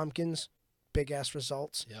ass pumpkins. Big ass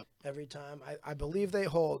results. Yep. Every time. I believe they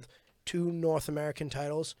hold 2 North American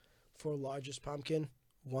titles for largest pumpkin.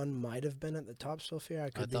 One might have been at the Topsail Fair. I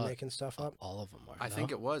could be thought- making stuff up. All of them were. I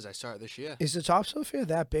think it was. I saw it this year. Is the Topsail Fair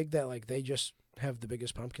that big that like they just have the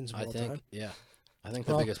biggest pumpkins of I all think. time? Yeah. I think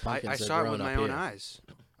the Well, biggest pumpkins I are saw it with growing my up own here. eyes.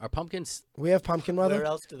 Are pumpkins? We have pumpkin Where weather.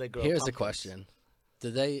 else do they grow? Here's the pumpkins? question: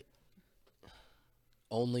 do they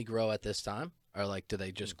only grow at this time, or like do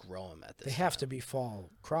they just grow them at this? They have time? to be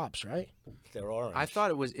fall crops, right? They're orange. I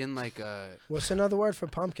thought it was in like a. What's another word for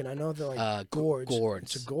pumpkin? I know they're like gourds.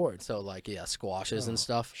 Gourds. It's a gourd. So like squashes and Oh,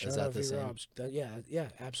 stuff. Shout Is out that the same? V-Robs. Yeah,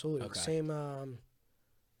 absolutely. Okay.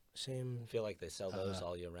 Same. I feel like they sell those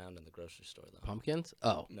all year round in the grocery store, though. Pumpkins?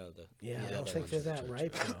 Oh, No, the Yeah, the I don't other think they're ones. that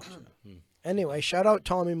ripe though. Hmm. Anyway, shout out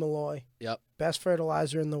Tommy Malloy. yep. Best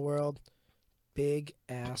fertilizer in the world. Big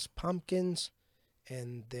ass pumpkins,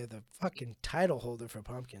 and they're the fucking title holder for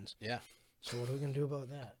pumpkins. Yeah. So what are we gonna do about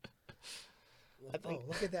that? I think- Oh,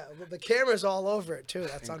 look at that! The camera's all over it too.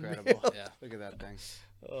 That's Incredible. unreal. Yeah. Look at that thing.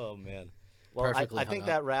 Oh man. Well, Perfectly I think hung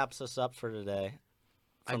that wraps us up for today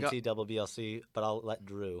I from got- TWBLC. But I'll let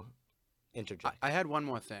Drew interject. I had one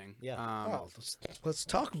more thing. Yeah. Oh, let's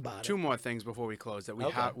talk about 2 more things before we close that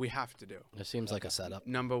Okay. we have to do. It seems like a setup.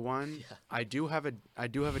 Number 1, I do have a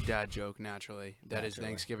dad joke naturally that is Naturally.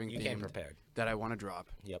 Thanksgiving You came themed prepared. that I want to drop.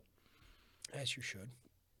 Yep. it. As you should.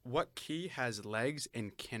 What key has legs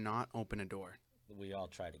and cannot open a door? We all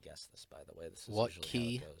try to guess this, by the way. This is What usually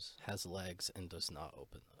key how it goes. has legs and does not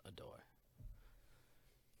open a door?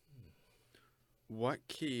 What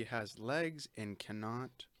key has legs and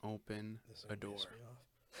cannot open a door?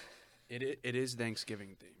 It is Thanksgiving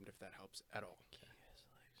themed, if that helps at all.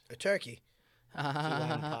 A turkey. Key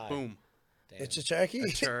lime pie. Boom. Damn. It's a turkey. A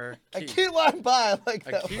turkey. A key lime pie. I like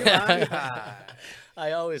A that. key one. lime pie.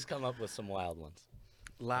 I always come up with some wild ones.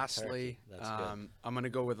 Lastly, That's good. I'm going to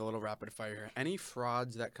go with a little rapid fire here. Any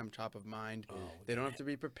frauds that come top of mind, Oh, they don't have to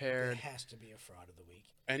be There prepared. has to be a fraud of the week.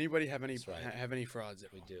 Anybody have any That's right. have any frauds?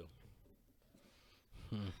 We do.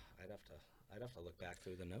 I'd have to look back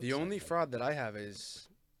through the notes. The I only think. fraud that I have is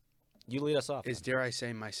You lead us off. dare I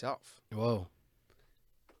say myself. Whoa.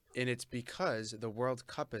 And it's because the World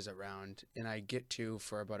Cup is around, and I get to,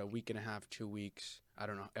 for about a week and a half, 2 weeks, I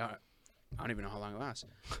don't know, I don't even know how long it lasts,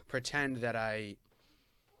 pretend that I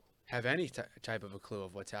have any type of a clue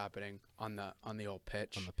of what's happening on the old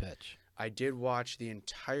pitch. On the pitch. I did watch the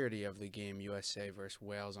entirety of the game, USA versus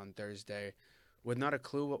Wales, on Thursday, with not a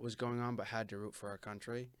clue what was going on, but had to root for our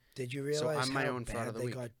country. Did you So realize I'm my how own fraud bad of the they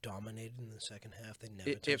week. got dominated in the second half? They never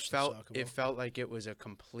It touched felt the soccer it ball. felt like it was a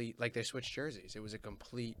complete, like they switched jerseys. It was a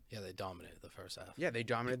complete. Yeah, they dominated the first half. Yeah, they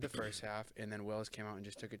dominated the first half, and then Wales came out and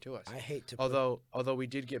just took it to us. I hate to. Put, Although we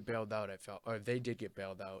did get bailed out, or they did get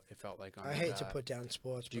bailed out. It felt like on. I hate to put down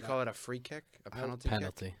sports. Do you but call it a free kick, a penalty? Kick?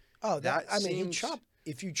 Penalty. Oh, that I mean, seems-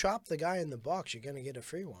 if you chop the guy in the box, you're gonna get a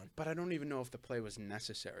free one. But I don't even know if the play was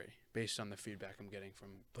necessary based on the feedback I'm getting from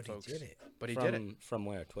But folks. he did it. But he from, did it. From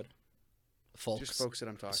where? Twitter? Folks. Just folks that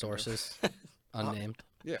I'm talking Sources. Unnamed.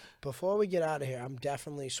 Yeah. Before we get out of here, I'm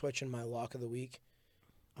definitely switching my lock of the week.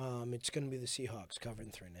 It's gonna be the Seahawks covering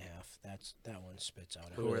 3.5. That one spits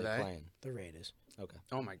out. Who are they? playing? The Raiders. Okay.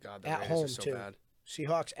 Oh my God, the At Raiders home, are so too. bad.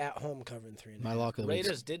 Seahawks at home covering 3.5. My lock of the week.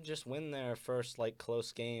 Raiders did just win their first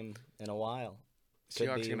close game in a while. Could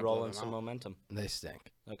Seahawks be gonna blow rolling them some out. momentum. They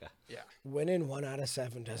stink. Okay. Yeah. Winning 1 out of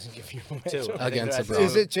 7 doesn't give you Two. momentum. I think Against the that's-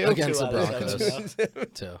 Broncos. Is it two? Against the Two out of Broncos.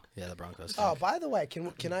 seven. Too. Yeah, the Broncos. Oh, stink. by the way,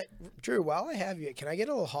 can I, Drew? While I have you, can I get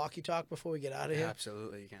a little hockey talk before we get out of here?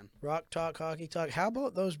 Absolutely, you can. Rock talk, hockey talk. How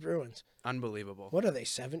about those Bruins? Unbelievable. What are they?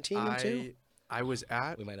 17-2. I was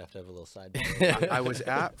at We might have to have a little side. I was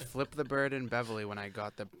at Flip the Bird in Beverly when I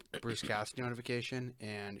got the Bruce Cassidy notification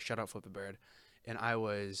and shout out Flip the Bird, and I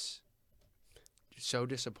was so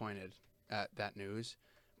disappointed at that news,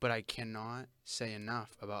 but I cannot say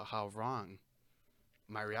enough about how wrong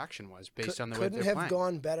my reaction was based on the way Couldn't they're have playing.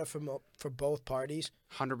 gone better for both parties.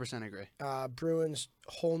 100% agree. Bruins,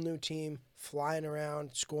 whole new team, flying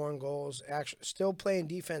around, scoring goals, actually still playing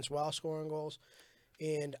defense while scoring goals.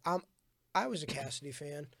 And I was a Cassidy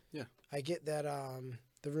fan. Yeah. I get that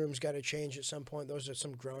the room's got to change at some point. Those are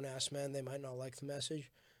some grown-ass men. They might not like the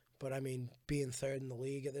message. But, I mean, being third in the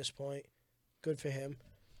league at this point, good for him.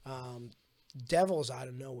 Devils out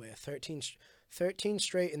of nowhere. 13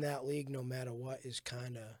 straight in that league, no matter what, is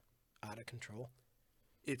kind of out of control.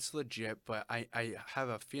 It's legit, but I have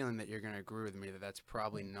a feeling that you're going to agree with me that that's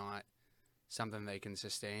probably not something they can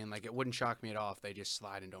sustain. Like, it wouldn't shock me at all if they just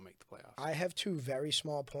slide and don't make the playoffs. I have two very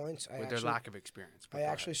small points. with their lack of experience. But I go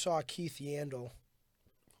ahead. actually saw Keith Yandel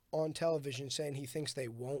on television saying he thinks they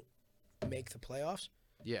won't make the playoffs,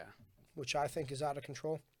 Yeah. which I think is out of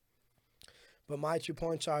control. But my 2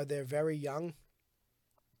 points are they're very young,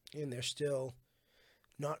 and they're still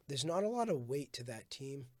not. There's not a lot of weight to that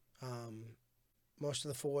team. Most of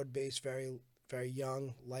the forward base very, very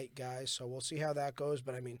young, light guys. So we'll see how that goes.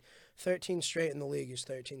 But I mean, 13 straight in the league is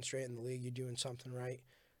 13 straight in the league. You're doing something right.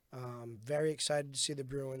 Very excited to see the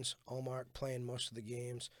Bruins. Allmark playing most of the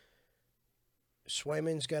games.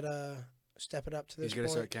 Swayman's got to step it up to this He's got to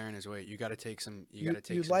point. start carrying his weight. You got to take some. You got to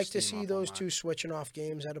take. You'd some like to steam see off those Allmark. two switching off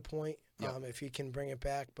games at a point, Yep. if he can bring it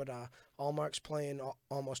back. But Allmark's playing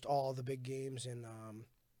almost all the big games and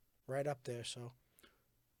right up there. So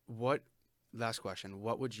What? Last question.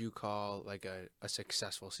 What would you call like a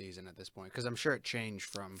successful season at this point? Because I'm sure it changed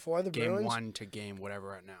from for the game Bruins, 1 to game whatever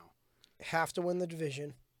right now. have to win the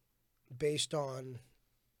division based on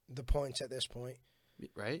the points at this point.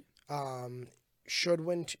 Right? Should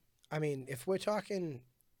win. I mean, if we're talking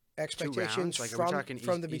expectations Like, are we talking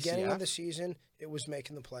from the beginning ECF? of the season, it was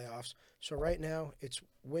making the playoffs. So right now, it's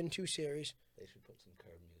win 2 series. They should put some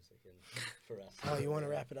curb music in for us. Oh, you want to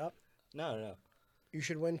wrap it up? No. You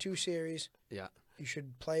should win 2 series. Yeah. You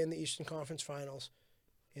should play in the Eastern Conference Finals.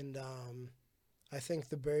 And I think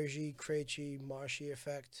the Bergie, Krejci, Marshy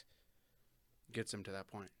effect. Gets him to that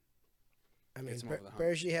point. I mean, Gets him over the hump.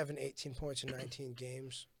 Bergie having 18 points in 19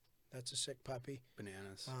 games. That's a sick puppy.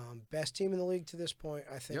 Bananas. Best team in the league to this point.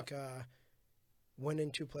 I think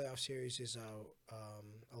winning 2 playoff series is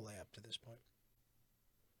a layup to this point.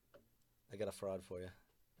 I got a fraud for you.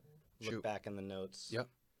 Look Shoot. back in the notes. Yep.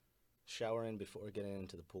 Shower in before getting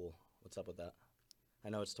into the pool. What's up with that? I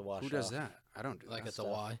know it's to wash Who does off. that? I don't do Like that. at the stuff.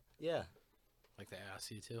 Y, Yeah. like they ask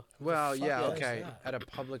you to. Well, fuck yeah, does okay. that? At a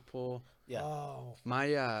public pool. Yeah. Oh,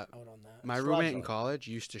 My out on that. my It's roommate in fraudulent. college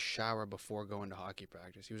used to shower before going to hockey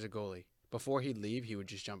practice. He was a goalie. Before he'd leave, he would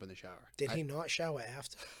just jump in the shower. Did he not shower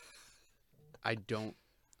after? I don't.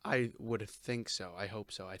 I would think so. I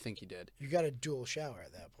hope so. I think he did. You got a dual shower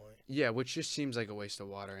at that point. Yeah, which just seems like a waste of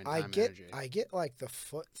water and I time get and energy. I get like the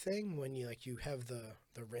foot thing when you have the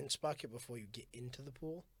rinse bucket before you get into the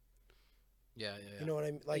pool. Yeah. You know what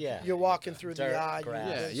I mean? Like Yeah. you're walking through the Dirt, yard. you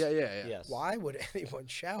grass. yeah, rinse. yeah. Yes. Why would anyone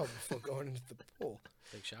shower before going into the pool?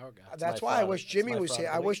 Big shower guy. That's my why I fraud- wish that's Jimmy my was fraud here.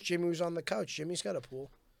 of I the wish week. Jimmy was on the couch. Jimmy's got a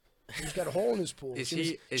pool. He's got a hole in his pool. Is Jimmy's,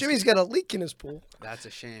 he- is- Jimmy's got a leak in his pool. That's a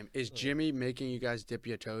shame. Is Jimmy making you guys dip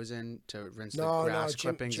your toes in to rinse No, the grass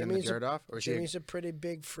Jim- clippings and Jimmy's the dirt off? Or is he Jimmy's a pretty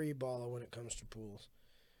big free baller when it comes to pools.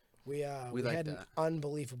 We We like had an that.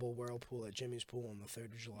 unbelievable whirlpool at Jimmy's pool on the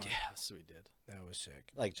 3rd of July. Yes, we did. That was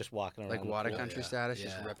sick. Like just walking around. like the water pool. country yeah. status,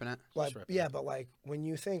 just Yeah. ripping it? Like, ripping yeah, it. but like when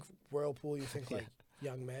you think whirlpool, you think like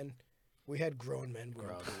young men. We had grown men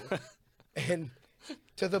whirlpool, and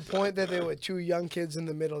to the point that there were 2 young kids in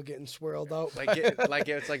the middle getting swirled out. Like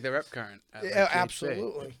it's like the rip current. At, like, Yeah, THC.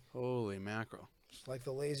 absolutely. Holy mackerel. It's like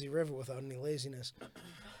the lazy river without any laziness.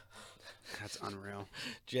 That's unreal.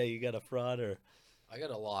 Jay, you got a fraud or? I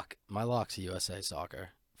got a lock. My lock's USA Soccer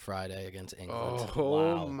Friday against England.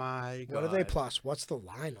 Oh Wow. my god. What are they plus? What's the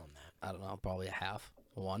line on that? I don't know, probably a half,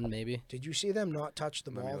 1 maybe. Did you see them not touch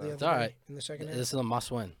the Let me ball look. the It's other all day right. in the second half? This is a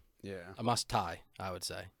must-win, Yeah. a must-tie, I would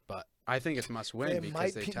say. But I think it's must win There because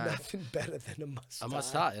might they be tied. nothing better than a must. a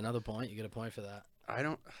must-tie, another point. You get a point for that. I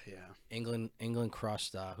don't. Yeah. England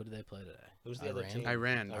crushed. Who did they play today? Who's the other Iran? team?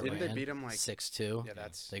 Iran. Didn't they Iran, beat them like? 6-2. Yeah,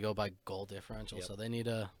 that's. They go by goal differential, Yep. so they need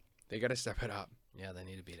to. They got to step it up. Yeah, they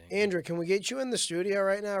need to beat England. Andrew, can we get you in the studio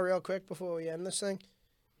right now, real quick, before we end this thing?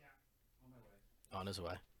 On his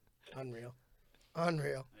way. Unreal.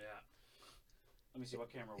 Yeah. Let me see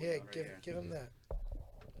what camera we're Yeah, on right here. give him that.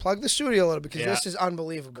 Plug the studio a little because Yeah. this is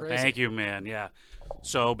unbelievable. Thank you, man. Yeah.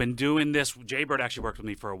 So been doing this. Jay Bird actually worked with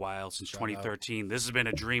me for a while, since 2013. This has been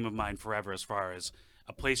a dream of mine forever, as far as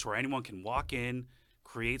a place where anyone can walk in,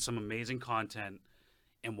 create some amazing content,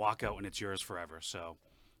 and walk out and it's yours forever. So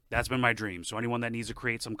that's been my dream. So anyone that needs to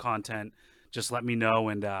create some content, just let me know,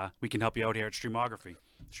 and we can help you out here at Streamography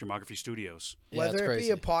Studios. Yeah, it's Whether it be crazy.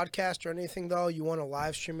 a podcast or anything, though, you want to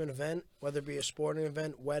live stream an event, whether it be a sporting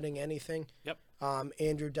event, wedding, anything. Yep.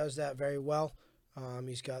 Andrew does that very well.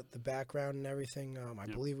 He's got the background and everything. I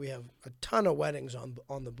believe we have a ton of weddings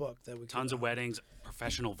on the book that we Tons can, of weddings.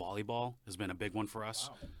 Professional volleyball has been a big one for us.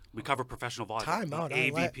 We cover professional volleyball. time out.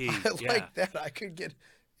 AVP. I yeah. like that. I could get.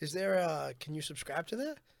 Is there a? Can you subscribe to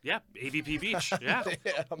that? Yeah, AVP Beach. Yeah,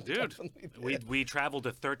 I'm dude. definitely We traveled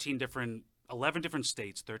to 11 different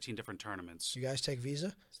states, 13 different tournaments. Do you guys take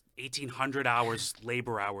Visa? 1,800 hours,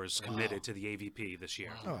 labor hours committed to the AVP this year.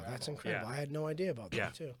 Oh, that's incredible. Yeah. I had no idea about that Yeah.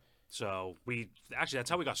 too. So that's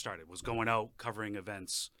how we got started, was going out covering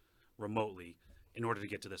events remotely in order to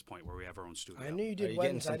get to this point where we have our own studio. I knew you Are did you getting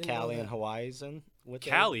weddings. I some didn't know Cali that. and Hawaii's in with it?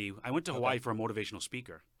 Cali, I went to Hawaii for a motivational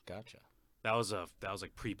speaker. Gotcha. That was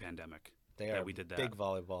like pre-pandemic. They that are we did that. big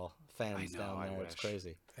volleyball fans I know, down I there. It's wish.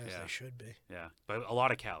 crazy. As Yeah. they should be. Yeah, but a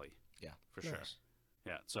lot of Cali. Yeah. for sure. Nice.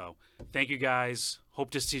 Yeah. So thank you guys. Hope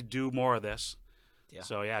to see do more of this. Yeah.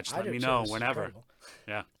 So yeah, just I let do me too. know This is whenever. incredible.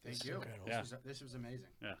 Yeah. Thank you. incredible. Yeah. This was amazing.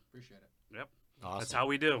 Yeah. Appreciate it. Yep. Awesome. That's how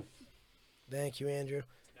we do. Thank you, Andrew.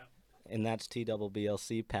 And that's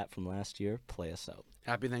TWBLC. Pat from last year. Play us out.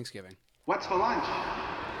 Happy Thanksgiving. What's for lunch?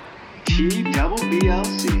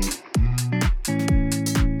 TWBLC.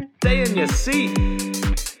 Stay in your seat.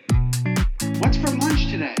 What's for lunch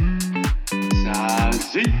today?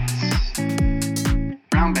 Sausage.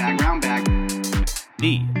 Brown bag, brown bag.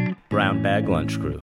 The Brown Bag Lunch Crew.